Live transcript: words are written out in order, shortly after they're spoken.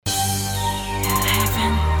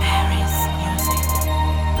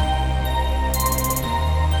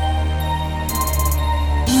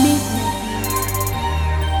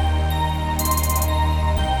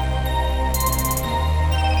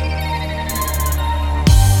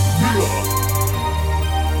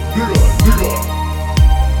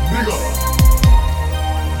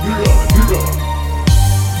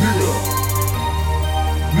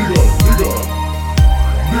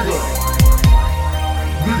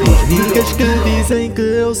Os niggas que dizem que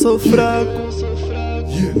eu sou fraco,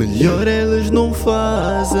 melhor eles não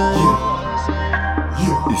fazem.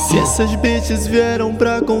 E se essas bitches vieram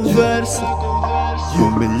pra conversa,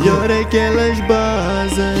 o melhor é que elas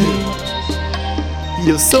basem. E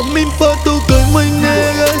eu só me importo com meus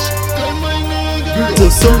negas, eu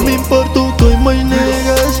só me importo com meus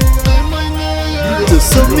negas, eu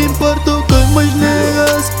só me importo com meus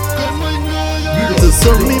negas, eu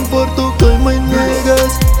só me importo com meus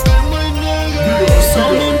negas. Eu só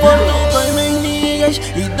me importo com minhas niggas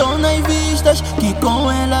e dou nas vistas, que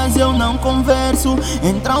com elas eu não converso.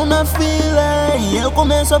 Entram na fila e eu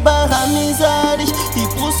começo a barrar amizades,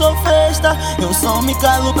 tipo sou festa. Eu só me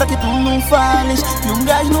calo pra que tu não fales que um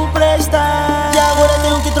gajo não presta. E agora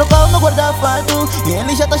tenho que trocar o meu guarda-fato,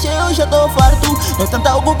 ele já tá cheio, eu já tô farto. Eu tanto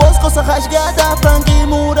algo bolso, calça rasgada, frango e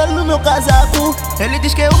mural no meu casaco. Ele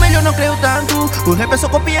diz que o melhor não creio tanto, o rap é só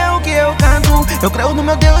copia o que eu canto. Eu creio no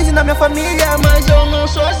meu Deus e na minha família, mas eu não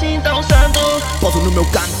sou assim tão santo. Pouso no meu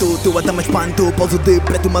canto, tu até me espanto. Pouso de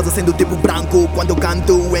preto, mas acendo tipo branco. Quando eu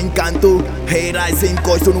canto, encanto. Haters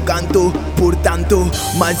encosto no canto, portanto.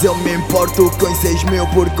 Mas eu me importo com 6 mil,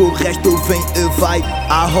 porque o resto vem e vai.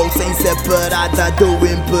 A house sem separada do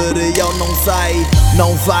Imperial não sai.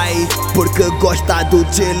 Não vai, porque gosta do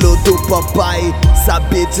estilo do papai.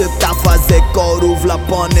 Sabe de tá fazer coro,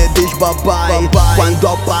 Vlapone diz babai. Quando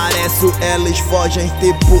apareço eles fogem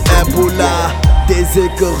tipo ébola. Dizem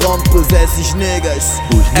que rompes esses niggas,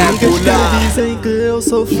 Os niggas que dizem que eu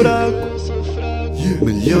sou fraco,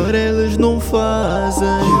 melhor eles não fazem.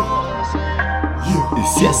 E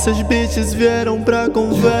se essas bitches vieram pra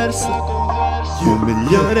conversa, o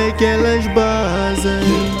melhor é que elas basem.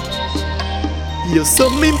 E eu só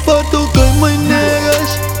me importo com meus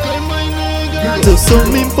negas, eu só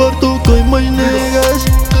me importo com meus negas,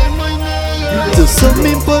 eu só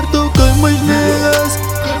me importo com meus negas,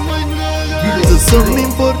 eu só me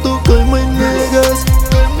importo com meus negas.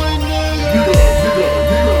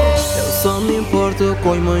 Eu só me importo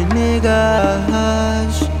com meus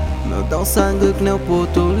negas, não dão sangue que nem o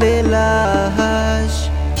puto lilas.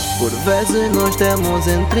 Por vezes nós temos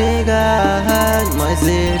entregas,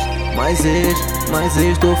 mas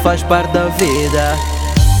isto faz parte da vida.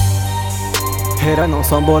 Era não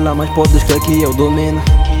são bola, mas podes que aqui eu domino.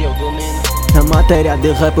 Na matéria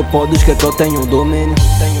de rap podes que eu tenho domínio.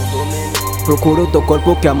 Procuro teu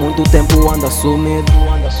corpo que há muito tempo anda sumido,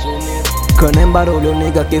 que nem barulho,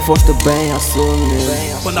 nigga, que foste bem assumido.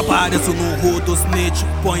 Quando apareço no rodo, snitch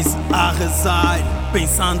põe-se a rezar,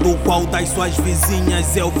 pensando qual das suas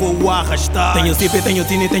vizinhas eu vou arrastar. Tenho zip, tenho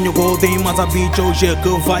tini, tenho golden, mas a bitch hoje é que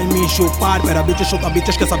vai me chupar. Pera bitch, chuta bitch,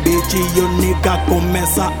 esquece a bitch e o nigga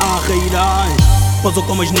começa a reirar. Poso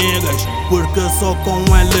com as niggas, porque só com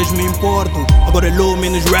elas me importo. Agora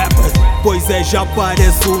ilumino os rappers, pois é, já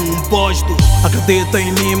pareço um posto. Acredita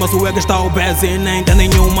em mim, mas o ego está obeso e nem tem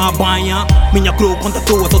nenhuma banha. Minha crew conta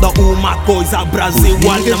tua, toda uma coisa, Brasil,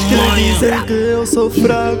 Alemanha. Que dizem que eu sou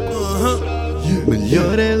fraco,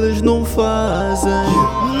 melhor eles não fazem.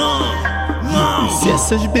 E se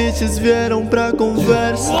essas bitches vieram pra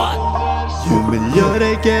conversa, o melhor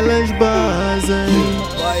é que elas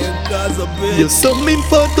basem. Vai em casa, bitch. E eu só me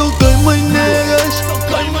importo com meus negas,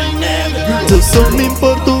 eu só me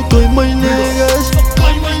importo com meus negas,